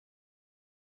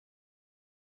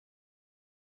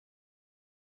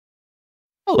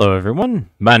Hello everyone,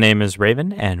 my name is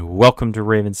Raven, and welcome to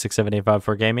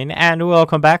Raven67854 Gaming, and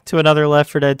welcome back to another Left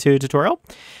 4 Dead 2 tutorial.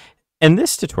 In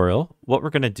this tutorial, what we're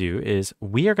going to do is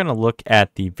we are going to look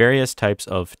at the various types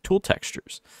of tool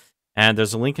textures. And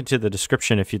there's a link into the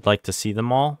description if you'd like to see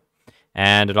them all.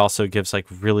 And it also gives like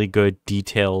really good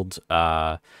detailed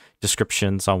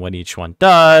descriptions on what each one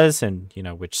does, and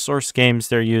which source games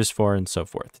they're used for, and so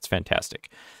forth. It's fantastic.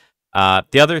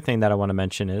 The other thing that I want to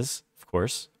mention is, of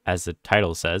course, as the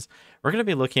title says, we're going to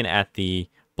be looking at the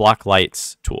block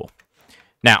lights tool.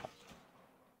 Now,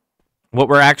 what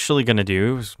we're actually going to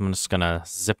do is I'm just going to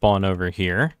zip on over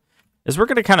here, is we're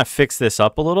going to kind of fix this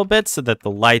up a little bit so that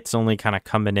the light's only kind of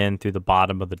coming in through the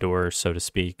bottom of the door, so to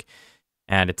speak,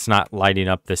 and it's not lighting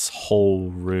up this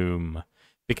whole room,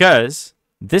 because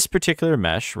this particular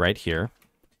mesh right here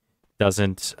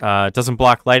doesn't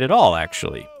block light at all,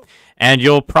 actually. And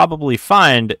you'll probably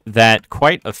find that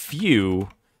quite a few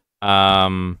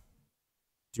do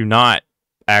not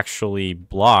actually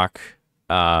block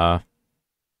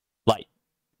light.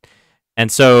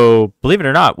 And so, believe it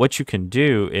or not, what you can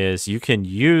do is you can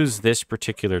use this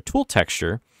particular tool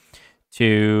texture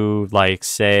to, like,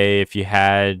 say, if you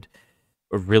had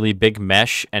a really big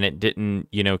mesh and it didn't,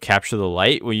 capture the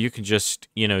light, well, you can just,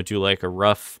 do like a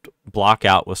rough block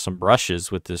out with some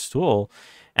brushes with this tool,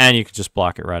 and you can just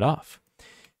block it right off.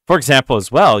 For example,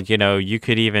 as well, you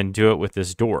could even do it with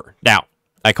this door. Now,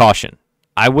 I caution,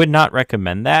 I would not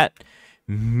recommend that.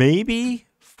 Maybe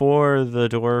for the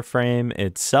door frame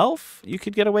itself, you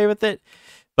could get away with it.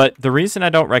 But the reason I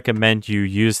don't recommend you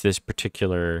use this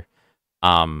particular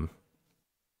tool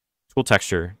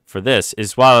texture for this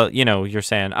is while, you're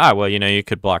saying, you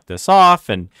could block this off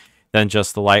and then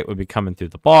just the light would be coming through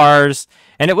the bars.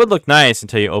 And it would look nice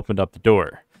until you opened up the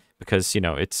door, because,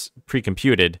 it's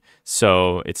pre-computed,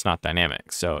 so it's not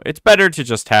dynamic. So it's better to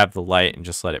just have the light and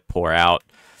just let it pour out,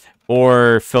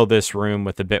 or fill this room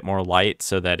with a bit more light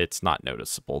so that it's not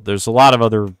noticeable. There's a lot of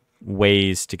other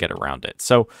ways to get around it.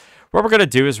 So what we're going to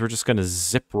do is we're just going to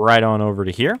zip right on over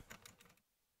to here.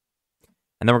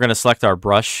 And then we're going to select our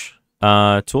brush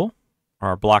tool, or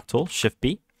our block tool,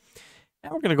 Shift-B.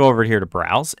 And we're going to go over here to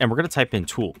Browse, and we're going to type in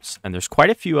Tools. And there's quite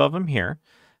a few of them here.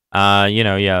 You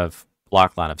have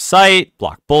block line of sight,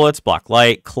 block bullets, block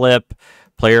light, clip,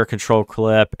 player control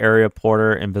clip, area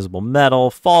porter, invisible metal,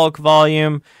 fog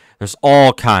volume. There's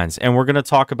all kinds, and we're going to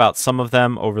talk about some of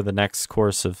them over the next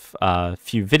course of a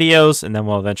few videos, and then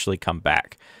we'll eventually come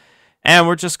back. And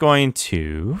we're just going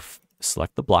to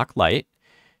select the block light,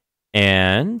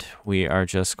 and we are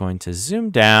just going to zoom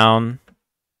down,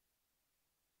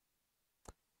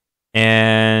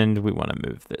 and we want to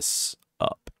move this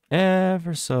up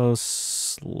ever so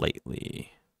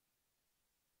slightly.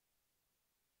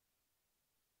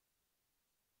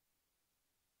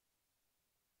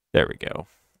 There we go.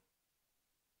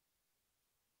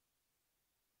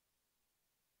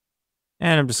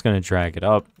 And I'm just going to drag it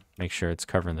up, make sure it's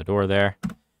covering the door there.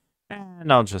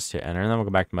 And I'll just hit enter, and then we'll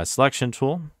go back to my selection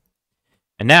tool.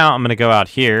 And now I'm going to go out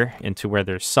here into where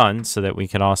there's sun so that we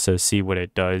can also see what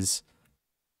it does.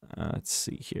 Let's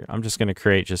see here. I'm just going to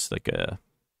create just like a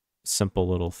simple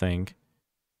little thing.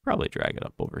 Probably drag it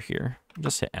up over here.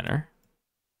 Just hit enter.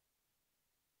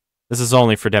 This is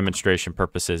only for demonstration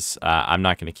purposes. I'm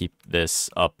not going to keep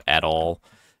this up at all.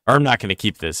 Or I'm not going to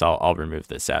keep this. I'll remove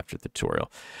this after the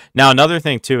tutorial. Now, another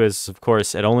thing too is, of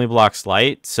course, it only blocks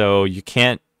light, so you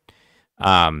can't.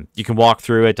 You can walk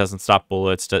through it. Doesn't stop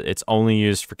bullets. It's only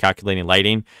used for calculating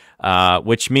lighting,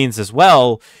 which means as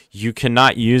well you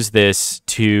cannot use this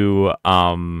to,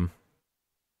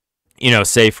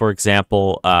 say for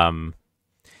example,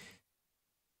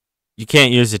 you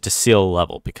can't use it to seal a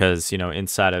level, because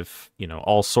inside of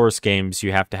all source games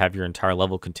you have to have your entire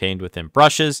level contained within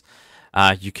brushes.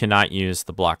 You cannot use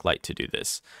the block light to do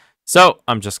this. So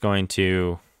I'm just going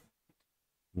to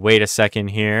wait a second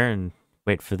here and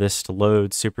wait for this to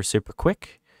load super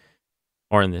quick,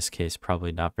 or in this case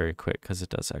probably not very quick, because it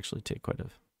does actually take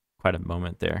quite a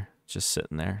moment there, just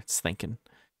sitting there. It's thinking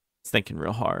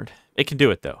real hard. It can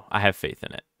do it though. I have faith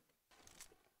in it.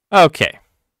 Okay,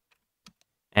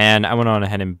 and I went on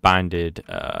ahead and binded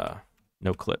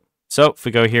no clip. So if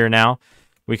we go here now,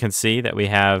 we can see that we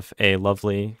have a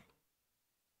lovely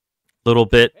little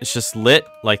bit. It's just lit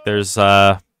like there's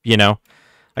like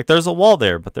there's a wall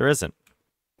there, but there isn't.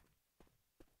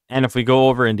 And if we go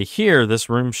over into here, this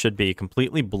room should be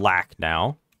completely black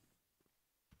now.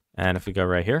 And if we go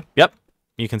right here, yep,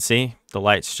 you can see the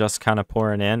light's just kind of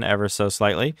pouring in ever so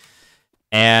slightly.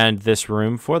 And this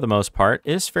room, for the most part,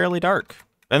 is fairly dark.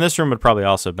 And this room would probably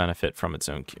also benefit from its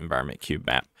own environment cube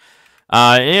map.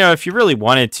 If you really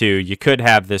wanted to, you could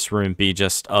have this room be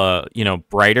just,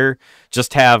 brighter.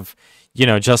 Just have,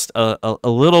 just a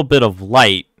little bit of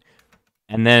light,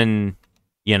 and then,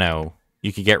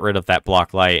 you could get rid of that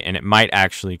block light, and it might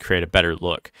actually create a better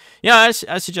look. Yeah,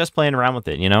 I suggest playing around with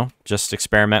it. Just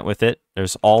experiment with it.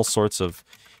 There's all sorts of,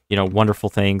 wonderful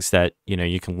things that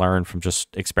you can learn from just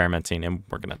experimenting. And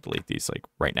we're gonna delete these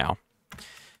right now.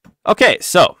 Okay,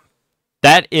 so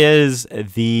that is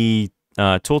the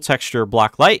tool texture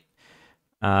block light.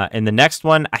 In the next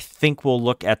one, I think we'll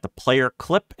look at the player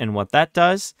clip and what that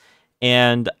does.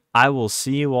 And I will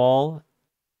see you all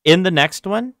in the next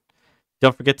one.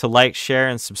 Don't forget to like, share,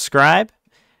 and subscribe.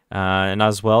 And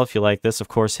as well, if you like this, of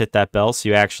course, hit that bell so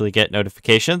you actually get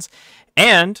notifications.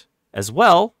 And as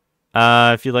well,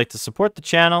 if you'd like to support the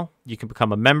channel, you can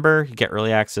become a member. You get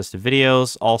early access to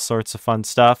videos, all sorts of fun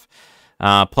stuff.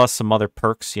 Plus some other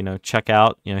perks, check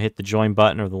out, hit the join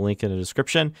button or the link in the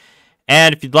description.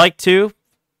 And if you'd like to,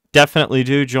 definitely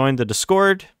do join the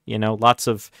Discord. Lots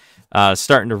of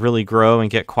starting to really grow and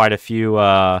get quite a few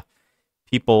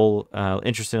people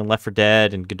interested in Left 4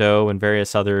 Dead and Godot and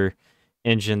various other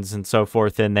engines and so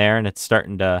forth in there. And it's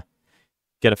starting to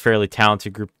get a fairly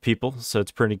talented group of people. So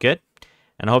it's pretty good.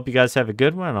 And I hope you guys have a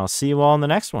good one. And I'll see you all in the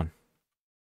next one.